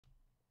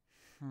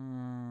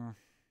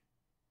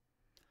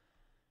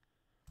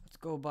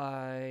go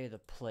by the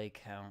play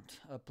count.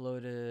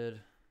 Uploaded.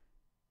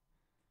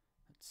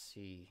 Let's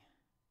see.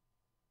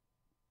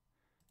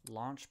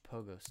 Launch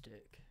pogo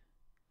stick.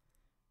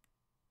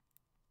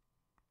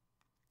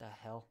 The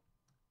hell?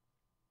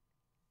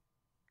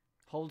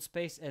 Hold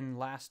space and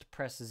last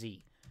press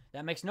Z.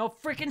 That makes no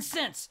freaking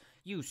sense!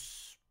 You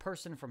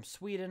person from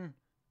Sweden.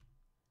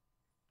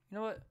 You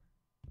know what?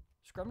 I'm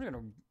just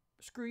gonna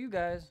screw you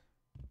guys.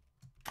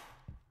 I'm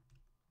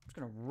just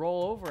gonna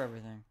roll over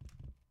everything.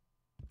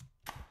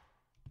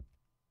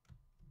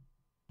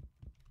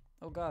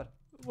 Oh god.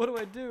 What do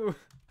I do?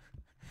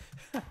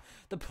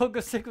 The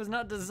pogo stick was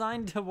not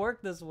designed to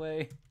work this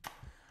way.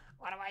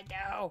 What do I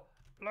do?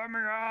 Let me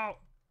out!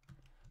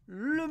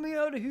 Let me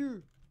out of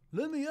here!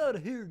 Let me out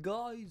of here,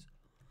 guys!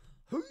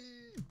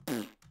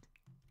 Hey!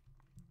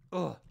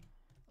 Ugh.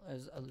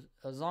 As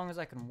long as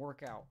I can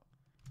work out.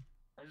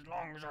 As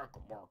long as I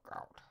can work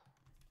out.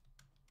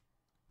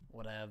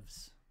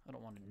 Whatevs. I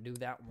don't want to do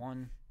that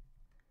one.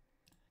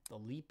 The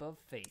leap of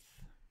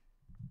faith.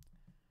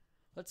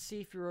 Let's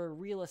see if you're a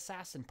real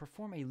assassin.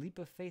 Perform a leap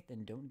of faith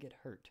and don't get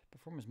hurt.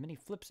 Perform as many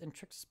flips and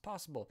tricks as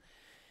possible.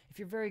 If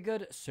you're very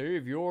good,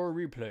 save your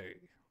replay.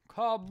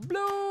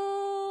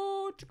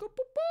 Kabloo!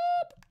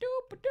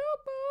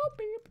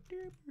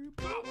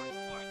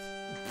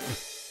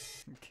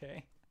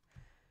 Okay.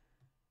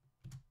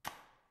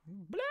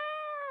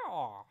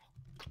 Blah!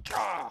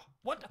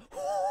 What?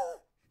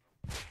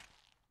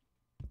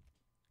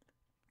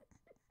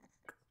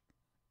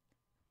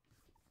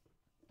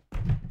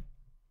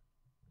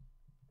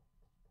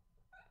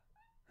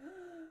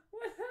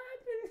 What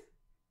happened?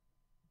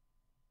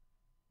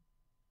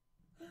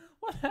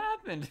 What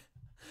happened?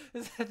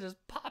 His head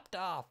just popped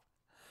off.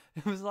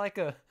 It was like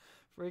a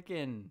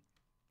freaking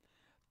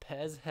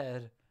Pez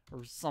head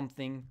or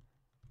something.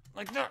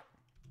 Like that.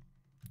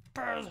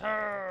 Pez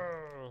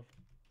head.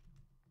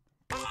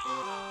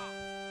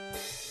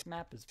 This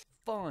map is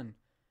fun.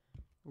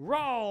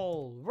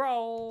 Roll,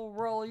 roll,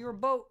 roll your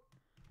boat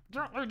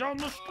gently down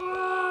the stream.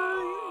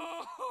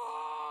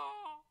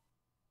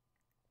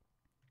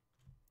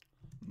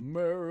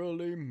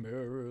 Merrily,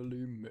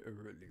 merrily, merrily,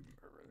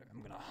 merrily.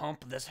 I'm gonna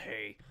hump this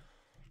hay.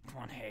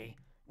 Come on, hay.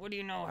 What do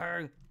you know,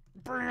 hay?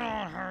 Bring it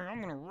on, hay. I'm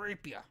gonna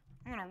rape you.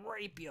 I'm gonna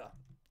rape you.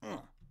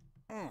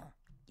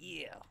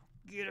 Yeah.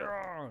 Get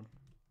on.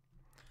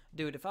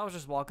 Dude, if I was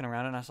just walking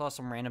around and I saw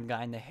some random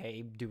guy in the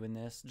hay doing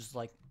this, just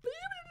like...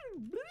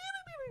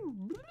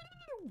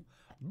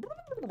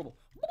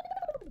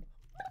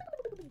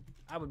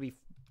 I would be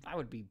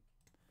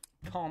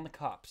calling the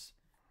cops.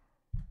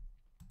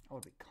 I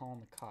would be calling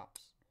the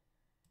cops.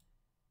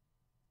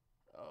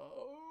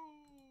 Oh.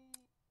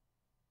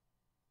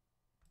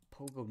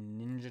 Pogo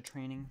ninja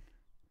training.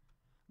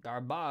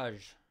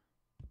 Garbage.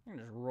 I'm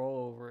gonna just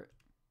roll over it.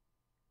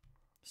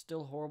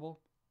 Still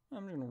horrible.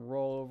 I'm just gonna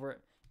roll over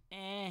it.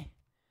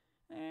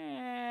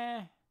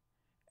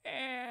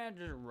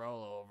 Just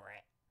roll over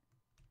it.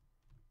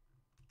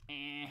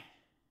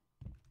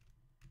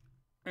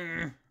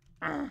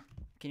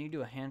 Can you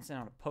do a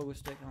handstand on a pogo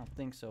stick? I don't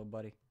think so,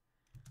 buddy.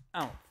 I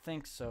don't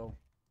think so.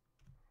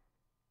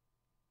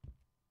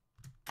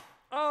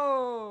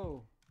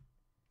 Oh!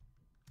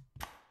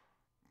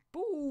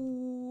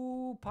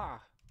 Boopa.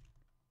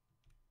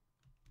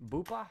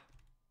 Boopa?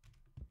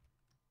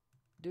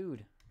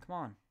 Dude, come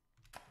on.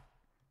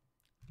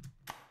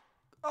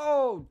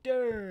 Oh,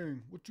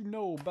 dang! What you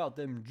know about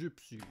them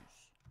gypsies?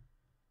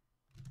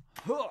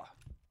 Huh!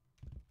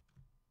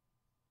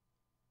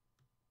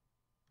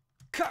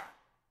 Ka!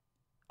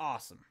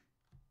 Awesome.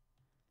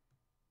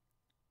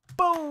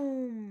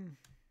 Boom!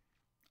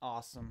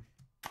 Awesome.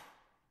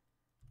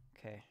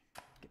 Okay,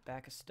 get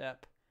back a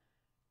step.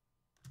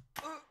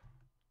 I'm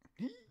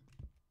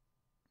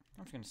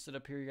just gonna sit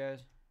up here, you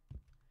guys.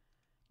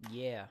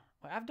 Yeah.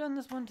 I've done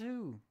this one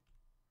too.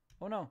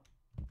 Oh no.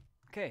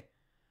 Okay.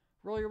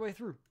 Roll your way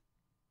through.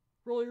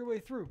 Roll your way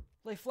through.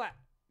 Lay flat.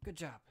 Good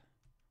job.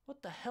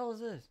 What the hell is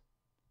this?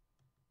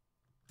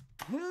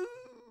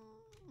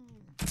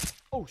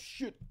 Oh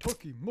shit,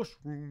 turkey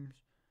mushrooms.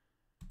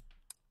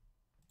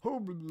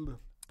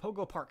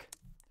 Pogo Park.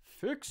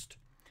 Fixed.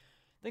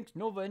 Thanks,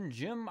 Nova and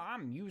Jim.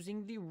 I'm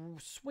using the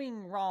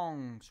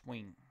wrong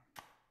swing.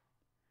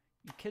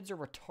 You kids are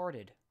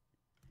retarded.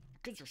 You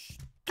kids are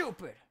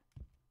stupid.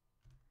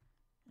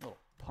 Little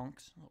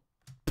punks.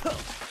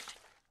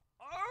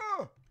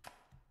 Oh!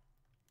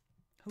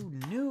 Who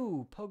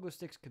knew pogo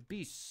sticks could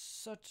be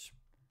such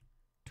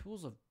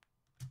tools of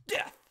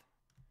death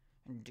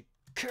and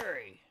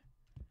decay?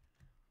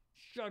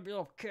 Shut up, you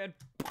little kid.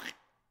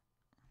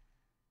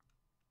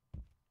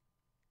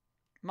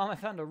 Mom, I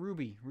found a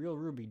ruby. Real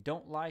ruby.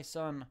 Don't lie,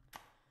 son.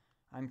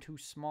 I'm too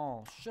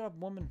small. Shut up,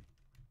 woman.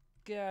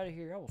 Get out of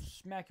here. I will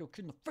smack your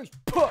kid in the face.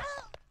 Puh!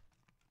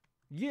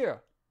 Yeah.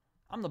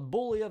 I'm the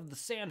bully of the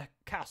sand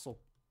castle.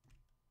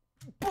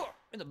 Puh!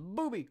 In the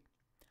booby.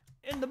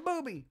 In the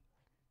booby.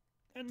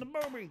 In the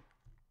booby.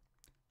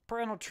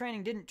 Parental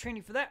training didn't train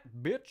you for that,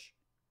 bitch.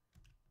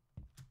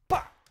 Puh!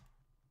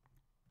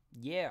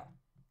 Yeah.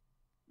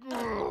 Get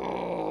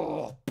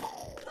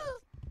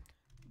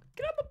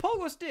out my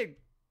pogo stick!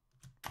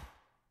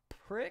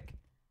 Prick.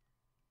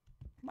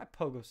 My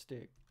pogo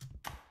stick.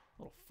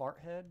 Little fart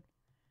head.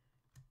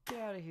 Get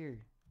out of here.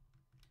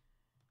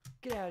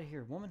 Get out of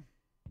here, woman.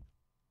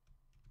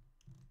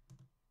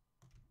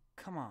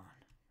 Come on.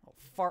 I'll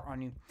fart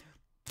on you.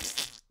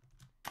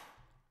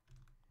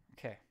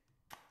 Okay.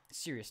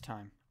 Serious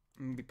time.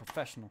 I'm gonna be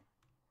professional.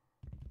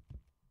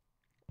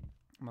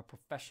 I'm a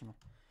professional.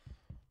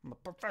 I'm a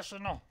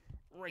professional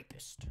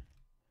rapist.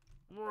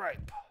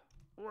 Rape.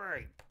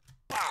 Rape.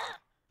 Bah!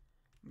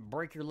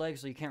 Break your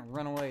legs so you can't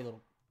run away,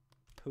 little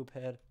poop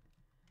head.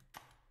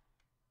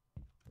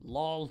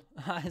 Lol.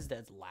 His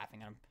dad's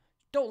laughing at him.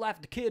 Don't laugh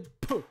at the kid.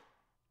 Puh.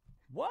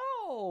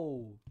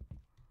 Whoa.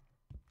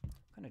 What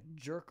kind of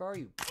jerk are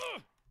you?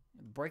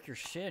 Break your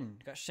shin.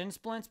 Got shin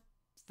splints,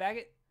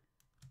 faggot?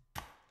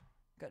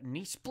 Got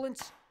knee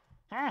splints?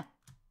 Huh?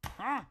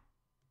 Huh?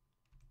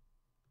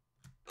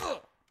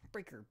 Ugh.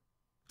 Break your...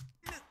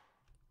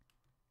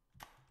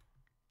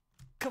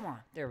 Come on.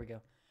 There we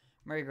go.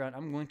 Merry-go-round.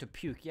 I'm going to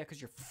puke. Yeah,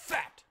 because you're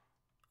fat.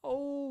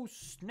 Oh,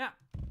 snap.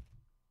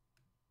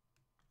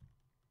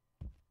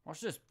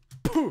 Watch this.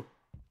 Pooh.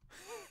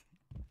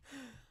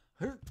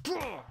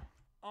 Oh,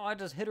 I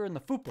just hit her in the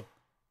fupa.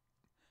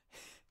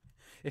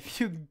 If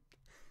you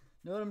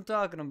know what I'm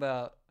talking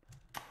about.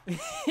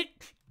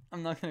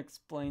 I'm not going to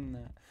explain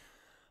that.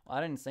 Well,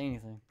 I didn't say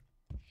anything.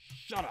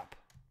 Shut up.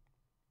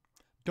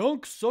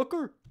 Dunk,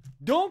 sucker.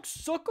 Dunk,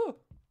 sucker.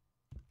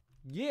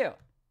 Yeah.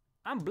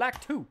 I'm black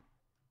too.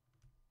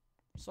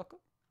 Sucker.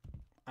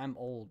 I'm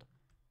old.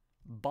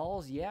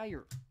 Balls, yeah,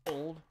 you're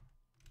old.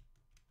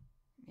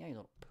 Yeah, you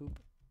little poop.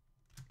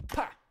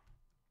 Pah!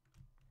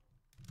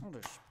 I'll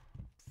just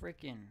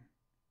freaking...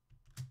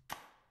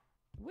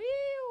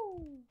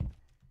 Whew!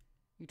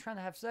 You trying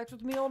to have sex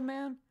with me, old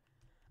man?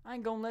 I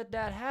ain't gonna let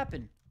that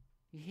happen.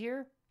 You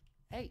hear?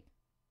 Hey,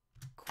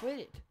 quit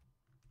it.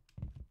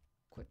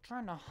 Quit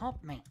trying to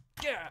hump me.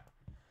 Yeah.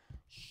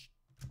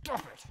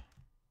 Stop it.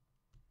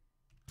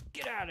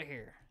 Get out of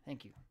here.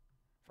 Thank you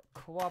for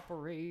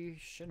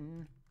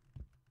cooperation.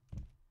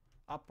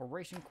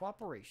 Operation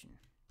Cooperation.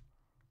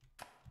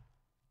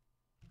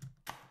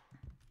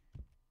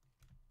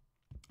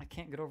 I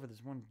can't get over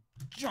this one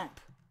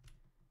jump.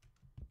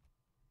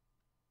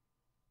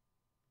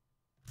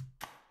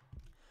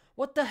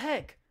 What the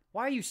heck?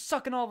 Why are you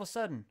sucking all of a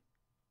sudden?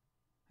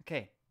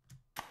 Okay.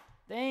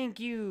 Thank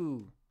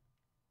you.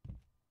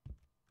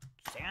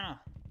 Santa.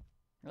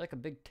 You're like a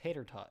big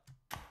tater tot.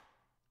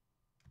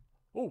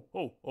 Oh,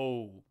 oh,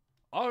 oh.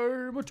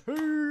 I'm a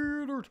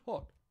tater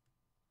tot.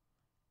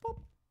 Boop.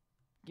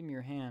 Give me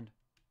your hand.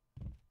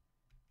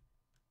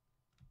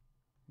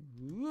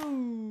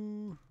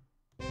 Woo.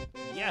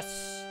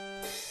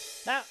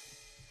 Yes.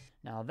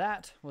 Now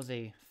that was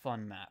a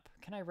fun map.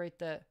 Can I rate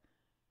that?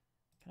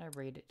 Can I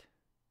rate it?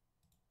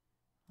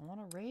 I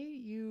want to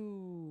rate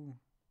you.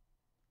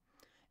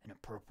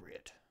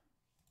 Inappropriate.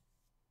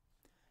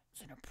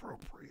 It's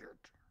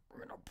inappropriate.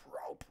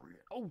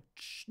 Inappropriate. Oh,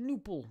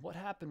 Schnoople. What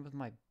happened with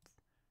my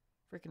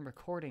freaking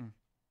recording?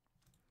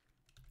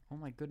 Oh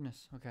my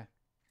goodness. Okay.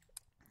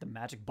 The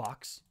magic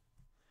box.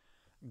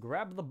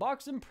 Grab the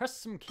box and press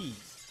some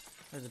keys.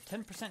 There's a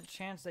 10%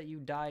 chance that you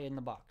die in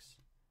the box.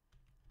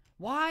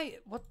 Why?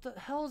 What the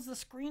hell is the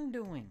screen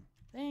doing?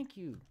 Thank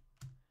you.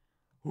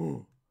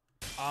 Ooh.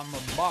 I'm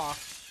a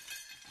box.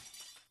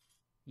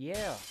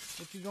 Yeah.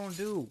 What you gonna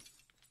do?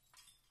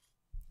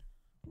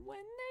 When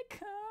they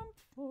come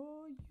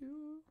for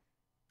you,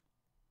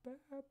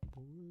 bad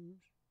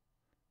boys.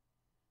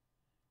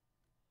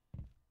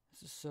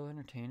 This is so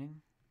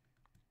entertaining.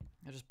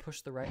 I just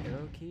push the right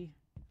arrow key.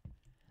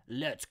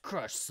 Let's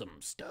crush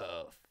some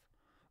stuff.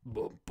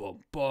 Bum bum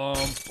bum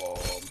bum.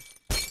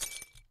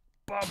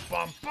 Bum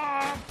bum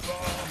bum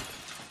bum.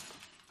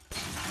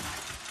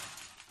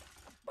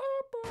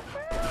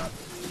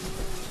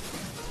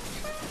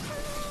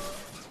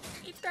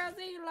 It's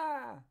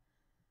Godzilla.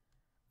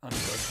 I'm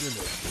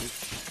Godzilla,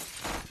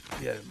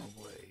 bitch. Get out of my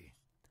way.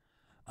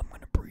 I'm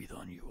gonna breathe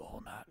on you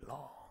all night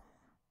long.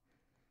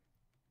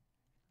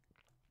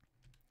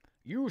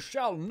 You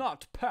shall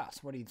not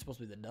pass. What are you supposed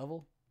to be, the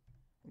devil?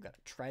 We got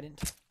a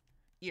trident.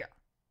 Yeah.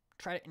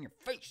 Trident in your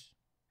face.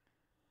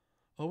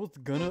 I was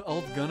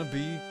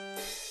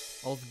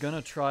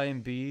gonna try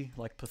and be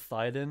like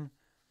Poseidon,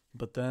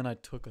 but then I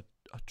took a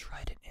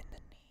trident in the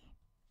knee.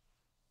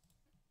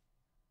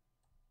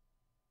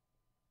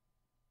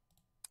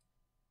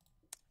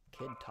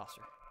 Kid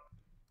tosser.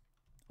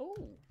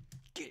 Oh,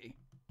 giddy.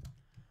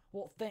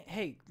 Well,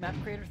 hey, map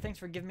creator, thanks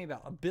for giving me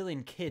about 1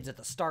 billion kids at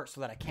the start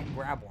so that I can't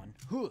grab one.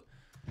 Get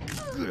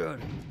out of here.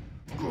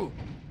 Go.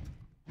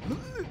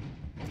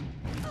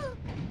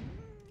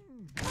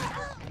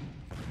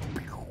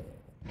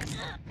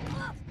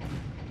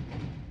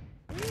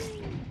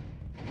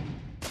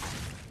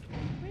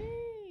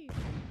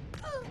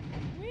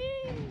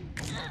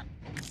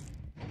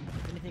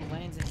 If anything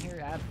lands in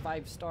here, add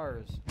 5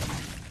 stars.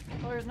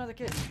 Oh, there's another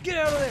kid. Get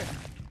out of there!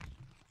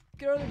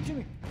 Get out of there,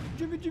 Jimmy!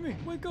 Jimmy, Jimmy!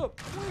 Wake up!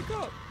 Wake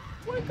up!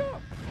 Wake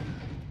up!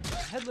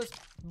 Headless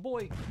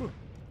boy.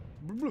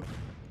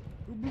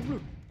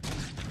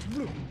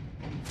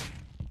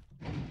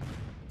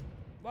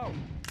 Whoa.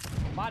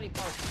 Body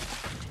part.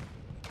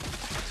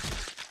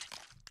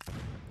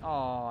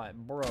 Oh, it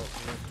broke.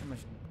 There's too much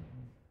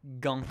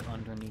gunk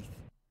underneath.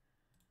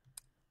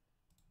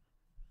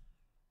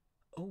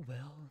 Oh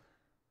well.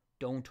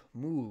 Don't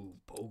move,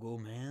 Pogo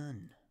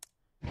Man.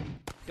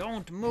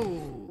 Don't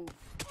move.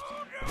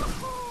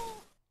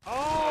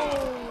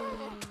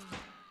 Oh!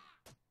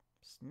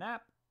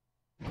 Snap,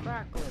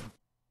 crackle, and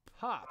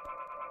pop.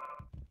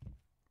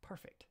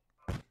 Perfect.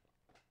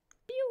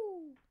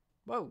 Pew!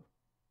 Whoa.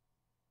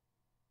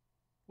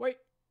 Wait.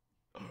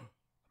 I'm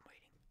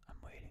waiting.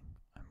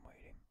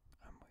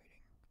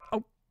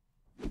 Oh!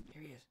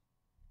 Here he is.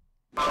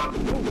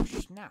 Oh,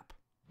 snap.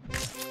 What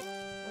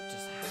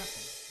just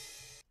happened?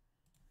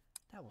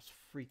 That was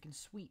freaking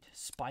sweet.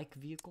 Spike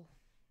vehicle.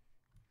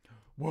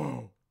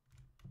 Whoa.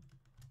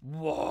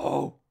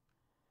 Whoa.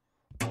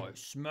 I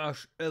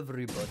smash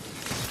everybody.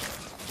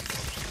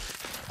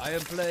 I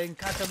am playing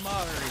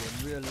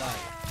Katamari in real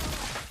life.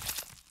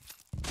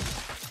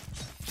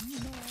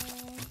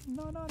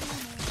 No.